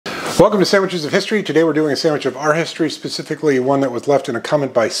Welcome to Sandwiches of History. Today we're doing a sandwich of our history, specifically one that was left in a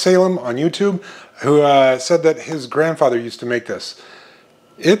comment by Salem on YouTube, who said that his grandfather used to make this.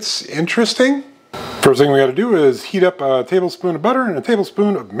 It's interesting. First thing we got to do is heat up a tablespoon of butter and a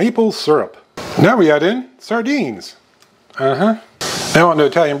tablespoon of maple syrup. Now we add in sardines. Now onto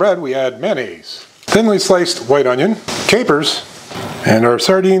Italian bread we add mayonnaise, thinly sliced white onion, capers, and our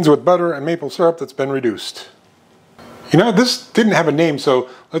sardines with butter and maple syrup that's been reduced. You know, this didn't have a name, so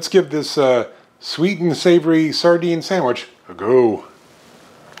let's give this sweet and savory sardine sandwich a go.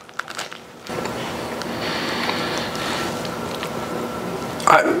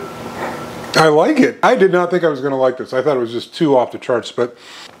 I like it. I did not think I was going to like this. I thought it was just too off the charts, but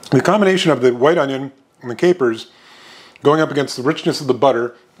the combination of the white onion and the capers going up against the richness of the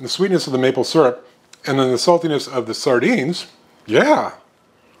butter, and the sweetness of the maple syrup, and then the saltiness of the sardines, yeah.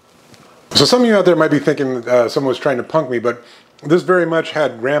 So some of you out there might be thinking someone was trying to punk me, but this very much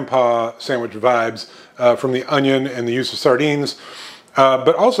had grandpa sandwich vibes from the onion and the use of sardines.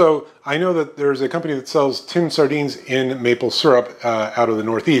 But also, I know that there's a company that sells tinned sardines in maple syrup out of the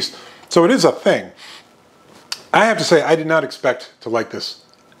Northeast. So it is a thing. I have to say, I did not expect to like this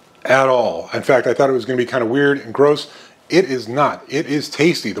at all. In fact, I thought it was going to be kind of weird and gross. It is not. It is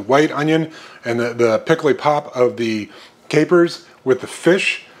tasty. The white onion and the pickly pop of the capers with the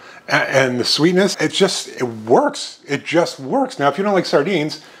fish and the sweetness, it works. It just works. Now, if you don't like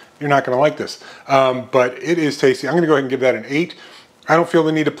sardines, you're not going to like this. But it is tasty. I'm going to go ahead and give that an 8. I don't feel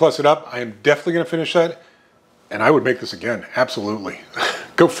the need to plus it up. I am definitely going to finish that. And I would make this again. Absolutely.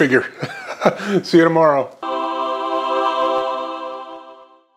 Go figure. See you tomorrow.